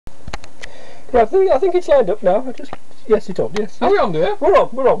Right, I think it's lined up now. Yes, it's on. Yes. Are we on, dear? We're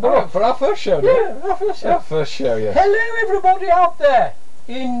on. For our first show, dear. Yeah, our first show. Our first show, yes. Hello, everybody out there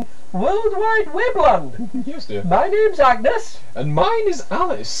in World Wide Webland. Yes, dear. My name's Agnes. And mine is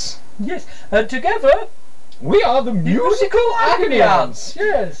Alice. Yes, and together we are the Musical Agony Aunts.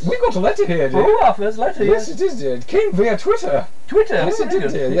 Yes. We got a letter here, dear. Oh, our first letter. Yes, it is, dear. It came via Twitter. Twitter. Yes, it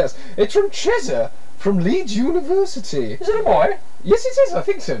did, dear. Yes, it's from Chesa from Leeds University. Is it a boy? Yes, it is. I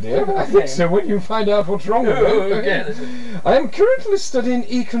think so, dear. I think so. When you find out what's wrong with Oh, it. okay. I am currently studying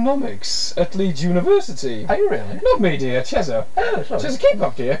economics at Leeds University. Are you really? Not me, dear. Chesa. Oh, sorry. Chesa, keep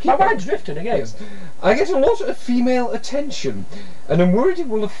up, dear. Keep My up. mind's drifted again. Yes. I get a lot of female attention, and I'm worried it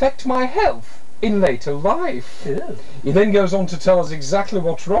will affect my health in later life. Yeah. He then goes on to tell us exactly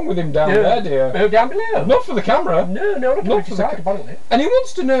what's wrong with him down there, dear. Oh, down below. Not for the camera. No, not for the side, apparently. And he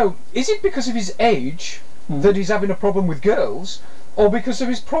wants to know, is it because of his age that he's having a problem with girls, or because of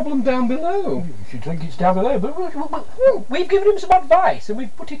his problem down below? You should think it's down below, but we've given him some advice and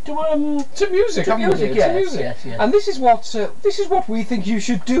we've put it to music. To music, yes, yes, to music. yes. And this is what we think you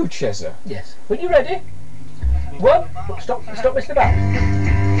should do, Chesa. Yes. When you're ready, one, stop messing about.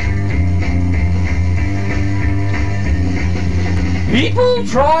 People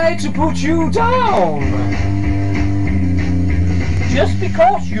try to put you down just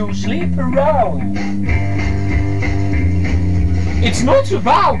because you sleep around. It's not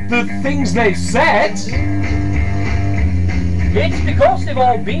about the things they said. It's because they've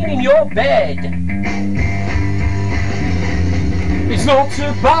all been in your bed. It's not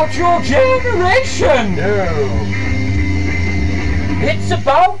about your generation. No. It's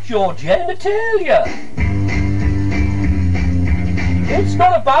about your genitalia. It's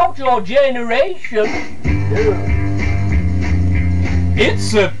not about your generation. No.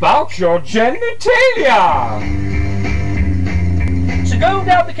 It's about your genitalia. So go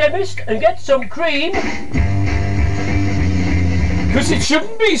down the chemist and get some cream. Because it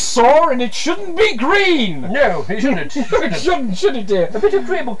shouldn't be sore and it shouldn't be green. No, it shouldn't. It shouldn't, should it, dear? A bit of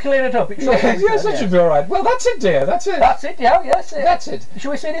cream will clear it up. It Yes, that should be alright. Well, that's it, dear. That's it. That's it, yeah, yes. That's it.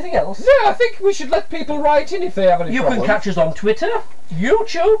 Shall we say anything else? Yeah, I think we should let people write in if they have any You problems. can catch us on Twitter,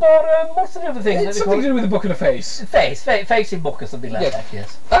 YouTube, or what's the other thing? It's something to do with a book and a face. Facing book or something like that,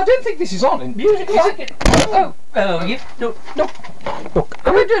 yes. I don't think this is on. Musical Agony. Oh, no. Look,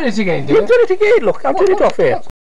 Have I done it again, dear? You've done it again, look. I'll turn it off here.